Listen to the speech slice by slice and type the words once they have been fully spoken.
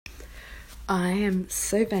I am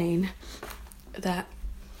so vain that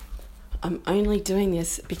I'm only doing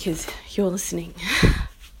this because you're listening.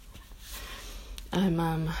 I'm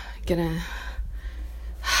gonna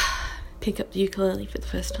pick up the ukulele for the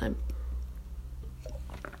first time.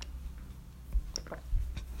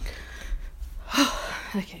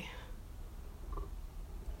 Okay.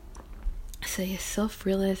 So your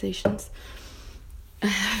self-realizations.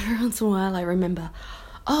 Every once in a while I remember,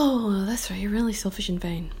 oh, that's right, you're really selfish and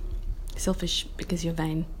vain. Selfish because you're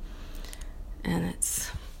vain. And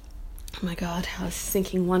it's, oh my God, I was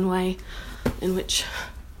thinking one way in which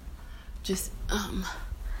just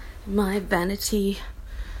my vanity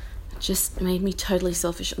just made me totally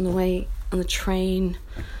selfish. On the train,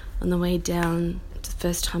 on the way down, the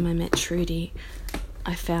first time I met Trudy,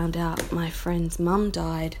 I found out my friend's mum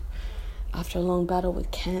died after a long battle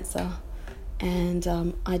with cancer. And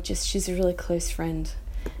she's a really close friend.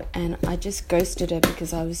 And I just ghosted her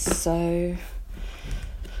because I was so,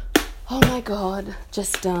 oh my God,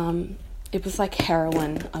 just, it was like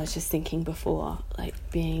heroin. I was just thinking before, like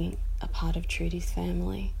being a part of Trudy's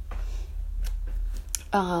family.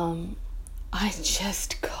 I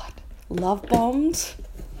just got love bombed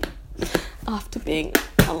after being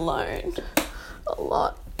alone a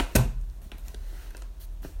lot.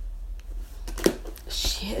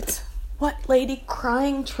 Shit. What, lady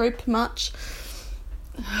crying trope much?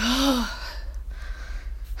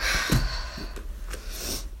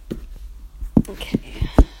 Okay,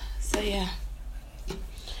 so yeah,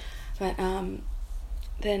 but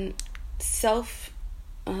then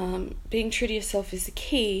being true to yourself is the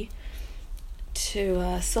key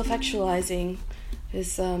to self-actualizing.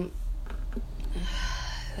 Is that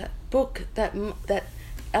book, that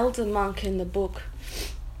elder monk in the book,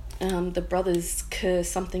 The Brothers Curse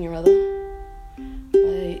something or other,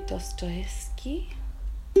 by Dostoevsky.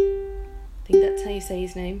 I think that's how you say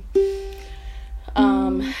his name.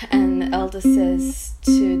 And the elder says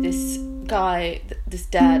to this guy, this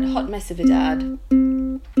dad, hot mess of a dad,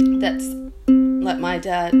 that's like my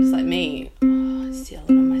dad, is like me. Oh, I see a lot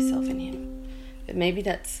of myself in him. But maybe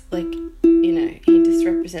that's like, he just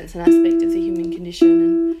represents an aspect of the human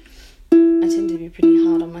condition, and I tend to be pretty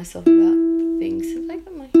hard on myself about things. Like,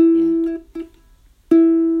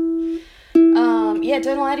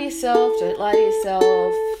 don't lie to yourself, don't lie to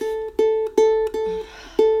yourself.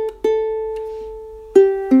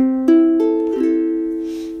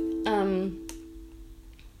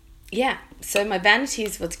 So my vanity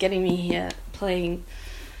is what's getting me here playing.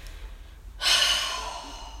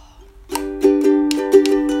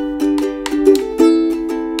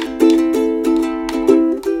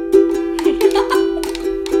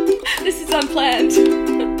 This is unplanned.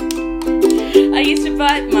 I used to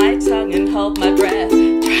bite my tongue and hold my breath.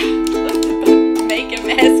 Make a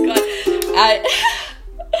mascot.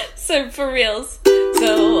 So for reals.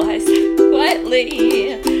 So I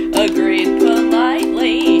quietly agreed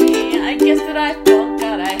politely. I guess that I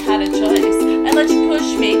forgot I had a choice. I let you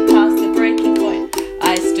push me past the breaking point.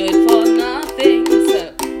 I stood for nothing,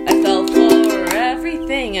 so I fell for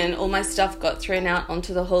everything. And all my stuff got thrown out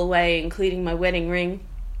onto the hallway, including my wedding ring.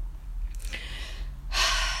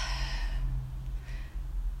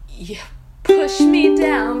 You pushed me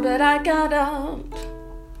down, but I got up.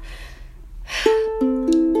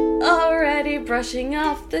 Already brushing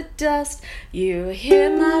off the dust. You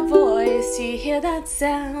hear my voice, you hear that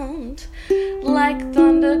sound, like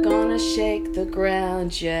thunder gonna shake the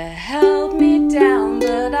ground. You held me down,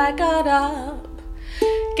 but I got up.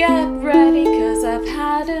 Get ready, 'cause I've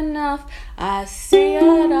had enough. I see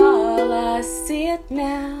it all, I see it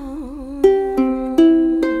now.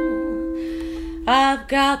 I've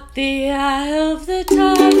got the eye of the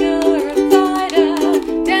tiger, a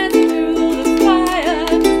fighter, dancing through the fire.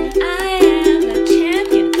 I am a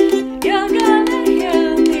champion, you're gonna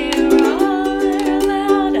hear me roar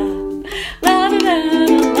louder, louder than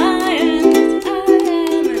a lion. I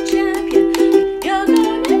am a champion, you're gonna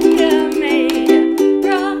hear me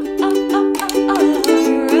roar, roar.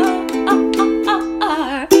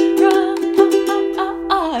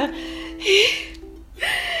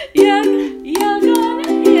 You're gonna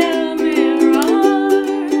hear me roar.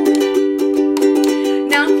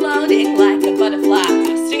 Now I'm floating like a butterfly,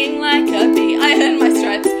 stinging like a bee. I earned my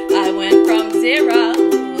stripes. I went from zero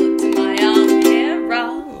to my own hero.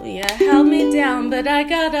 You held me down, but I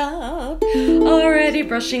got up. Already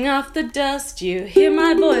brushing off the dust. You hear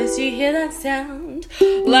my voice, you hear that sound,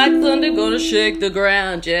 like thunder gonna shake the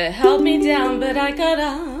ground. You held me down, but I got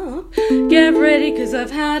up. Get ready, 'cause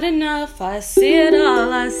I've had enough. I see it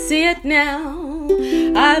all, I see it now.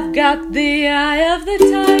 I've got the eye of the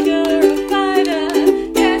tiger, a fighter,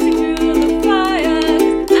 dancing through the fire.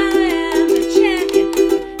 I am the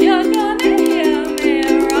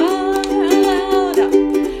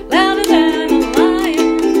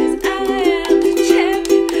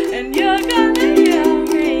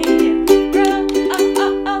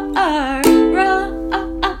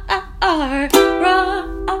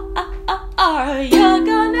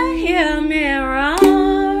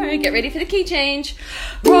get ready for the key change.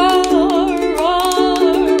 Roar, roar,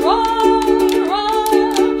 roar, roar, roar.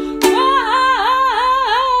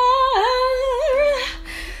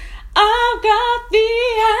 I've got the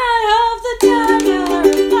eye of the tiger,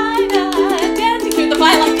 fighter, dancing through the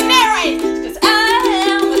fire like canaries, 'cause I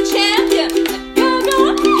am a champion. You're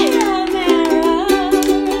gonna hear me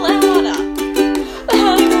louder. I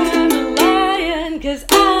am a lion, 'cause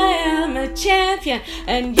I am a champion,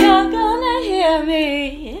 and you're gonna hear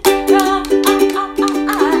me. Roar, roar,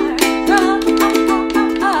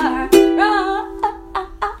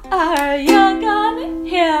 you're gonna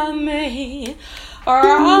hear me.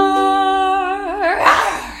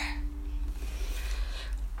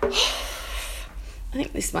 I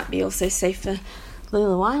think this might be also safe for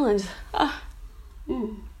Lulu Island. I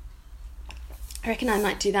reckon I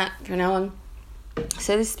might do that from now on.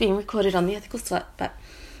 So this is being recorded on the Ethical Slut, but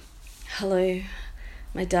hello,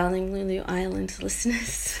 my darling Lulu Island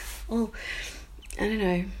listeners. Well, I don't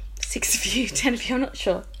know, 6 of you, 10 of you, I'm not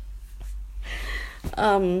sure.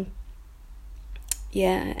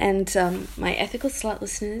 Yeah, and my Ethical Slut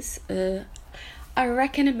listeners, I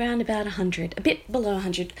reckon around about 100, a bit below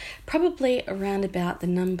 100, probably around about the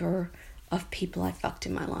number of people I fucked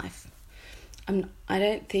in my life. I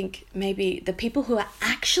don't think, maybe the people who are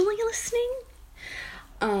actually listening,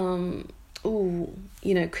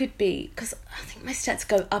 could be, because I think my stats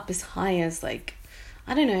go up as high as, like,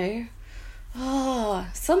 I don't know,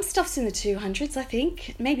 some stuff's in the 200s, I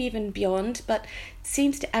think, maybe even beyond, but it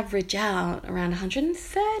seems to average out around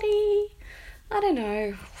 130. I don't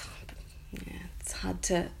know. Yeah, it's hard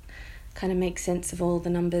to kind of make sense of all the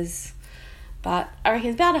numbers, but I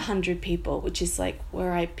reckon about 100 people, which is like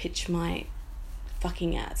where I pitch my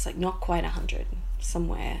fucking at. It's like not quite 100,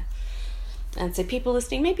 somewhere. And so people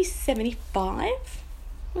listening, maybe 75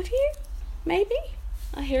 of you, maybe,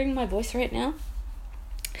 are hearing my voice right now.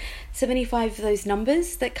 75 of those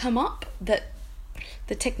numbers that come up that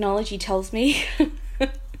the technology tells me.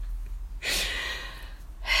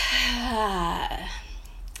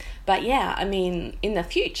 But yeah, I mean, in the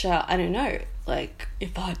future, I don't know, like,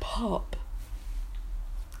 if I pop,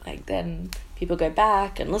 like, then people go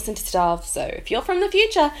back and listen to stuff. So if you're from the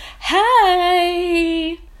future,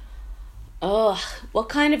 hey! Oh, what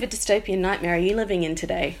kind of a dystopian nightmare are you living in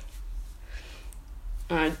today?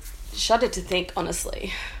 I shudder to think,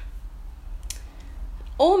 honestly.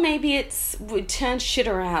 Or maybe would turn shit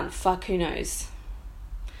around. Fuck, who knows?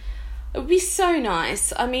 It would be so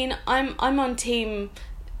nice. I mean, I'm on team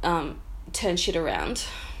turn shit around.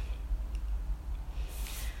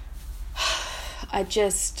 I'm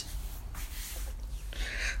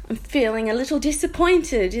feeling a little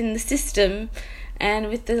disappointed in the system, and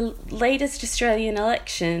with the latest Australian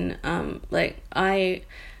election, I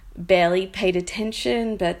barely paid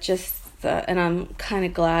attention, but and I'm kind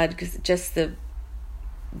of glad, because just the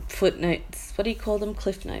footnotes, what do you call them,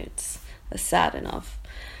 cliff notes, are sad enough.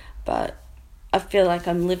 But I feel like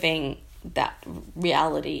I'm living that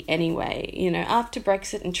reality anyway. You know, after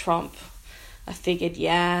Brexit and Trump, I figured,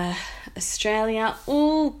 yeah, Australia,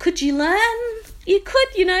 could you learn? You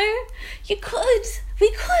could, we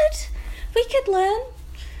could learn.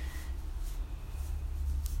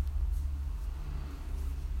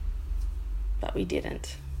 But we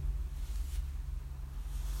didn't.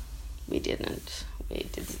 We did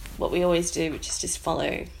what we always do, which is just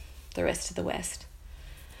follow the rest of the West.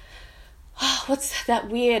 What's that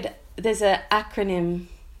weird, there's an acronym,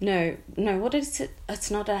 no, what is it? It's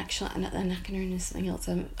not actually an acronym, is something else.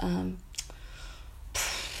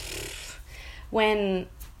 When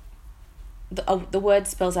the word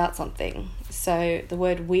spells out something, so the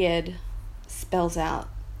word weird spells out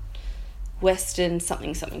Western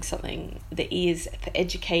something, the E is for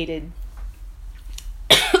educated.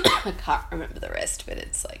 I can't remember the rest, but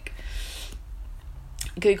it's like,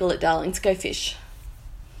 Google it, darlings, go fish.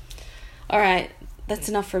 Alright, that's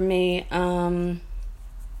enough from me. Okay,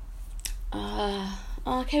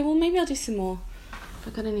 well, maybe I'll do some more. If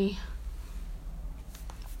I got any.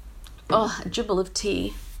 A dribble of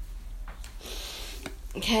tea.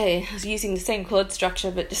 Okay, I was using the same chord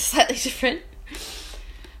structure, but just slightly different.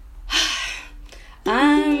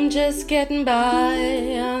 I'm just getting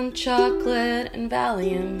by on chocolate and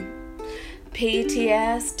Valium.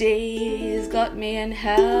 PTSD's got me in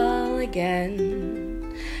hell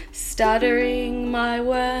again. Stuttering my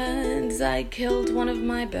words, I killed one of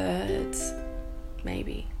my birds.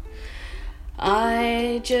 Maybe.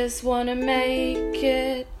 I just want to make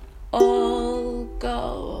it all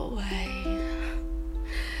go away.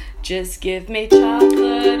 Just give me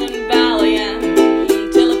chocolate and Valium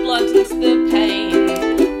till it bluntens the pain.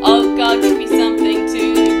 Oh God, give me something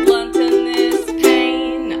to blunten this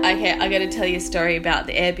pain. I got to tell you a story about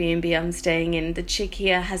the Airbnb I'm staying in. The chick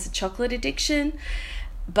here has a chocolate addiction,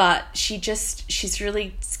 but she's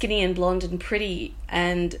really skinny and blonde and pretty,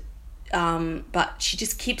 and but she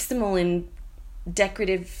just keeps them all in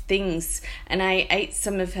decorative things. And I ate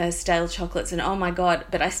some of her stale chocolates, and oh my god,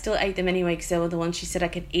 but I still ate them anyway because they were the ones she said I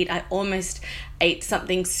could eat. I almost ate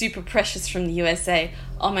something super precious from the USA.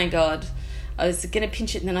 Oh my god, I was gonna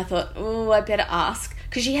pinch it, and then I thought, oh, I better ask,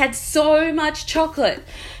 because she had so much chocolate.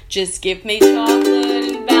 Just give me chocolate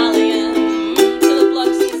and Valium till it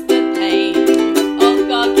blunts the pain. Oh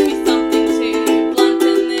god, give me something to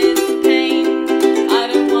blunten this pain. I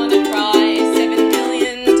don't want to cry 7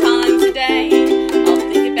 million times a day. I'll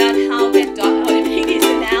think about how I'll get diabetes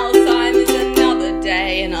and Alzheimer's another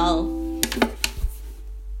day, and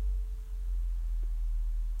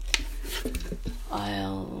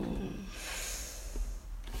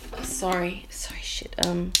sorry, shit.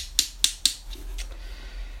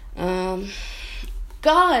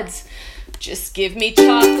 Gods, just give me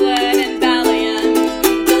chocolate and Valium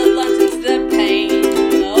till it bluntens the pain.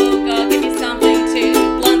 Oh God, give me something to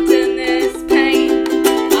blunten this pain.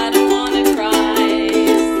 I don't want to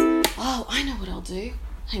cry. Oh, I know what I'll do.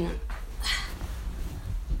 Hang on.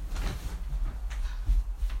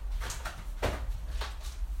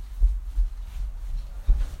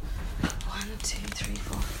 One, two, three,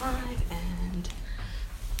 four, five, and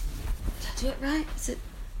did I do it right? Is it?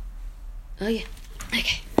 Oh yeah.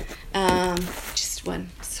 Okay. Just one.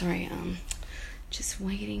 Sorry. Just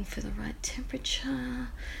waiting for the right temperature.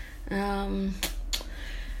 And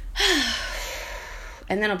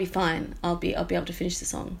then I'll be fine. I'll be able to finish the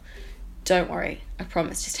song. Don't worry. I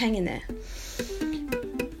promise. Just hang in there.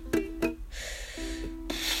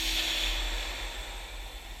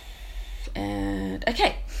 And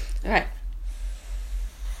okay. All right.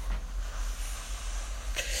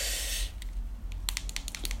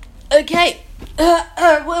 Okay.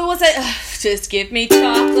 What was it? Just give me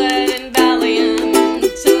chocolate and Valium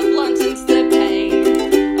till it bluntens the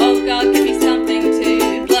pain. Oh God, give me something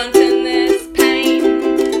to blunten this pain.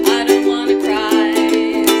 I don't want to cry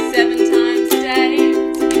 7 times a day.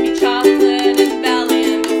 So give me chocolate and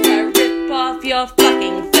Valium before I rip off your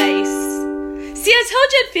fucking face. See, I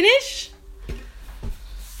told you I'd finish.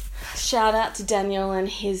 Shout out to Daniel and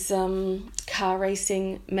his car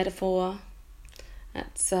racing metaphor.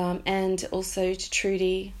 That's and also to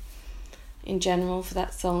Trudy in general for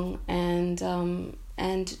that song, and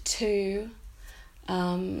to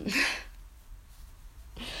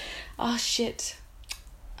oh shit,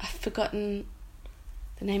 I've forgotten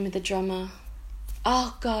the name of the drummer.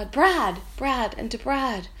 Oh God, Brad, and to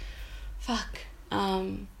Brad, fuck,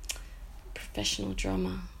 professional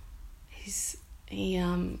drummer. He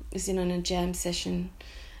was in on a jam session,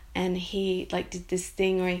 and he like did this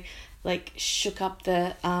thing where he like shook up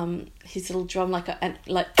the his little drum like I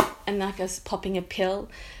was popping a pill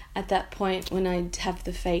at that point when I'd have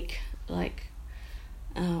the fake like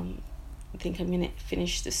I think I'm gonna not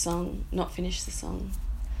finish the song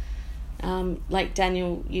like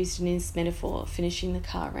Daniel used in his metaphor, finishing the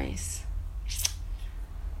car race.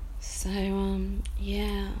 So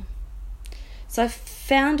yeah, so I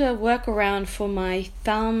found a workaround for my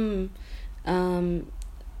thumb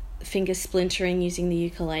finger splintering using the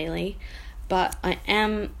ukulele, but I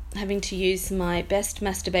am having to use my best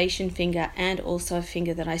masturbation finger and also a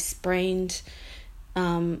finger that I sprained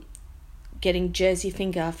getting Jersey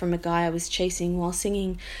finger from a guy I was chasing while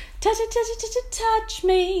singing touch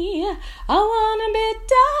me, I wanna be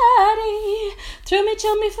daddy, thrill me,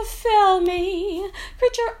 chill me, fulfill me,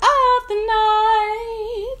 creature of the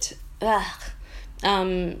night.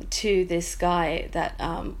 To this guy that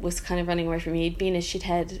was kind of running away from me. He'd been a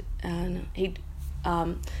shithead, and he'd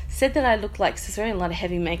said that I looked like, so I was wearing a lot of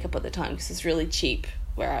heavy makeup at the time because it was really cheap,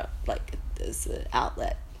 where there's an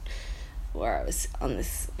outlet where I was on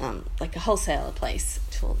this like a wholesaler place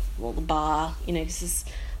to the bar, because there's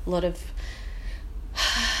a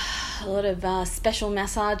lot of special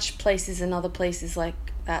massage places and other places like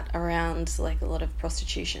that around, like a lot of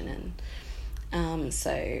prostitution and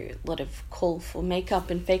so a lot of call for makeup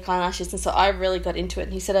and fake eyelashes, and so I really got into it.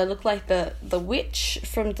 And he said I looked like the witch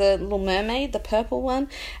from the Little Mermaid, the purple one.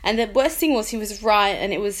 And the worst thing was he was right,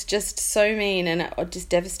 and it was just so mean, and it just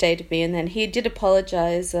devastated me. And then he did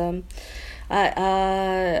apologize in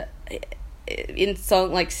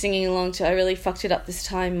song, like singing along to I really fucked it up this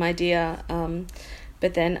time, my dear.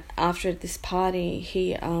 But then after this party,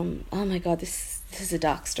 he oh my god, this is a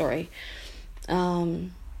dark story.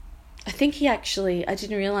 I think he actually, I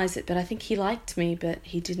didn't realise it, but I think he liked me, but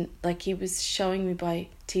he didn't, like he was showing me by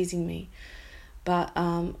teasing me. But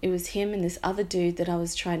it was him and this other dude that I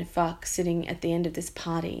was trying to fuck sitting at the end of this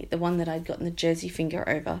party. The one that I'd gotten the Jersey finger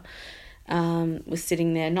over was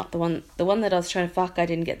sitting there. Not the one that I was trying to fuck, I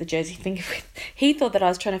didn't get the Jersey finger with. He thought that I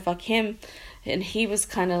was trying to fuck him, and he was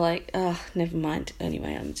kind of like, oh, never mind.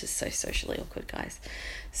 Anyway, I'm just so socially awkward, guys.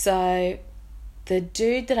 So the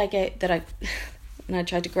dude that and I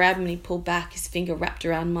tried to grab him, and he pulled back, his finger wrapped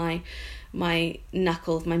around my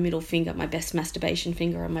knuckle of my middle finger, my best masturbation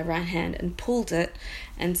finger on my right hand, and pulled it.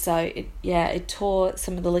 And so it tore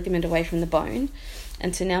some of the ligament away from the bone.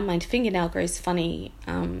 And so now my fingernail grows funny,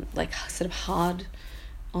 like sort of hard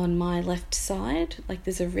on my left side, like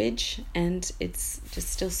there's a ridge, and it's just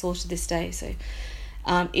still sore to this day. So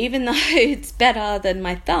even though it's better than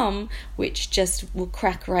my thumb, which just will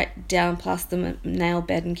crack right down past the nail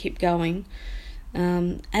bed and keep going,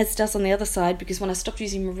 as does on the other side, because when I stopped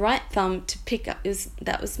using my right thumb to pick up,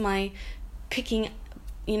 that was my picking,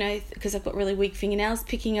 because I've got really weak fingernails,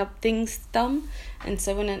 picking up things thumb. And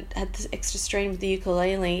so when it had this extra strain with the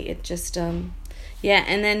ukulele, it just and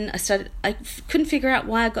then I couldn't figure out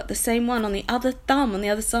why I got the same one on the other thumb on the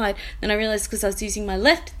other side. Then I realized because I was using my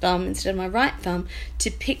left thumb instead of my right thumb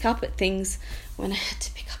to pick up at things when I had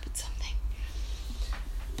to pick up at something.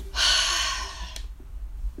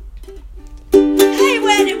 Hey,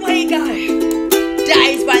 where did we go?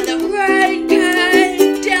 Days when the rain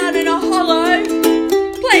came down in a hollow.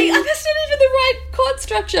 Playing, that's not even the right chord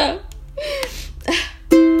structure.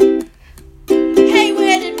 Hey,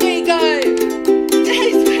 where did we go?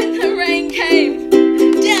 Days when the rain came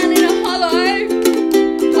down in a hollow.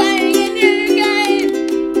 Playing a new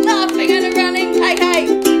game, laughing and a running, hey, hey,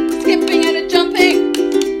 skipping and a jumping.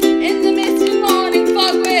 In the misty morning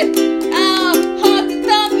fog with our hearts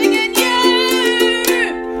thumping and you.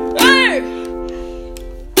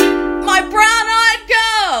 Oh, my brown-eyed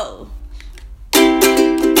girl.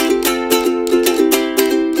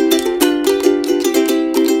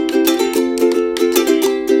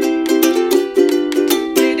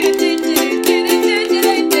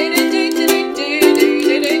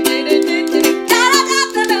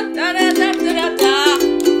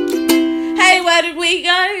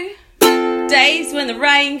 Days when the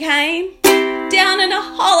rain came down in a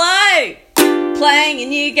hollow, playing a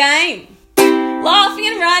new game, laughing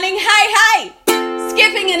and running, hey, hey,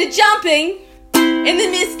 skipping and a jumping in the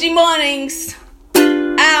misty mornings.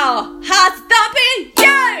 Our hearts thumping,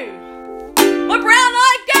 yo, my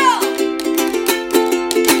brown-eyed girl.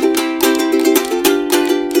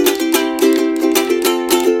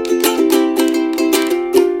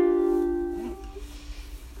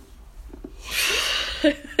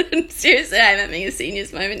 Seriously, I'm having a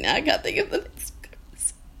seniors moment now. I can't think of the next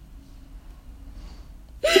words.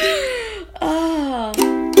 Oh.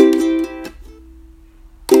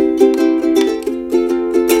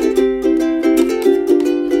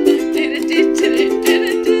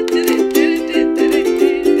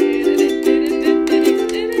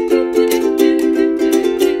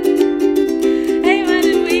 Hey, where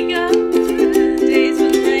did we go? Days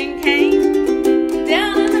when the rain came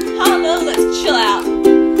down in the hollow. Let's chill out.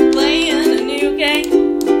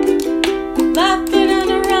 Laughing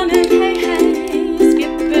and a running, hey, hey,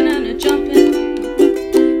 skipping and a jumping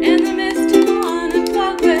in the misty morning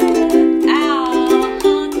fog with our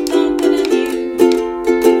hearts thumping and you.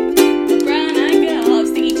 My brown-eyed girl, I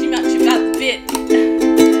was thinking too much about the bit.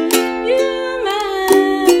 You, my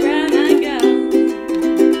brown-eyed girl.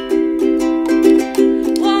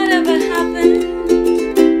 Whatever happened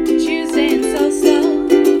to Tuesday and so-so?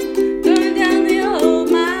 Going down the old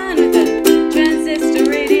mine with a transistor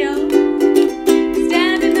radio.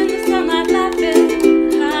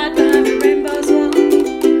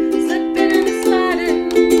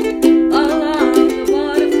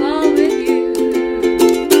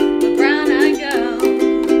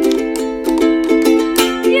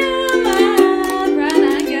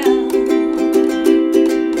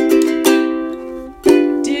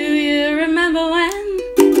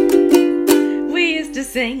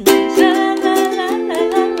 Sing. La, la, la, la,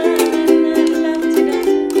 la, la, la, la, la, la,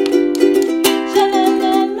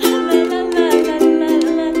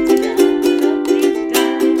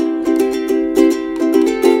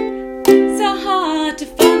 so hard to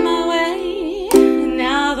find my way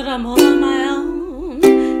now that I'm all on my own.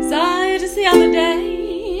 Saw you just the other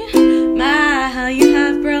day. My, how you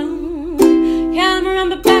have grown. Can't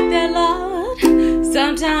remember back there, Lord.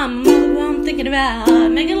 Sometime I'm thinking about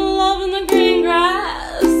making love in the green grass.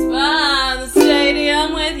 By the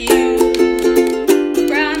stadium with you,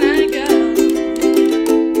 brown-eyed girl.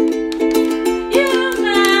 You're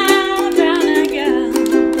my brown-eyed girl.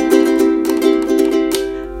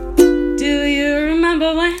 Do you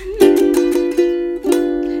remember when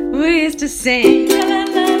sing.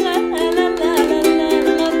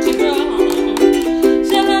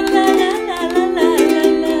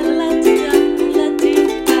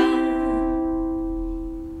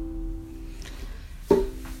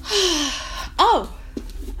 Oh.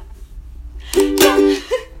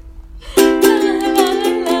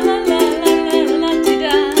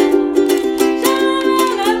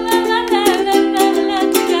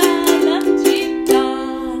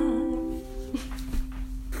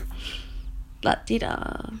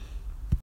 La-di-da.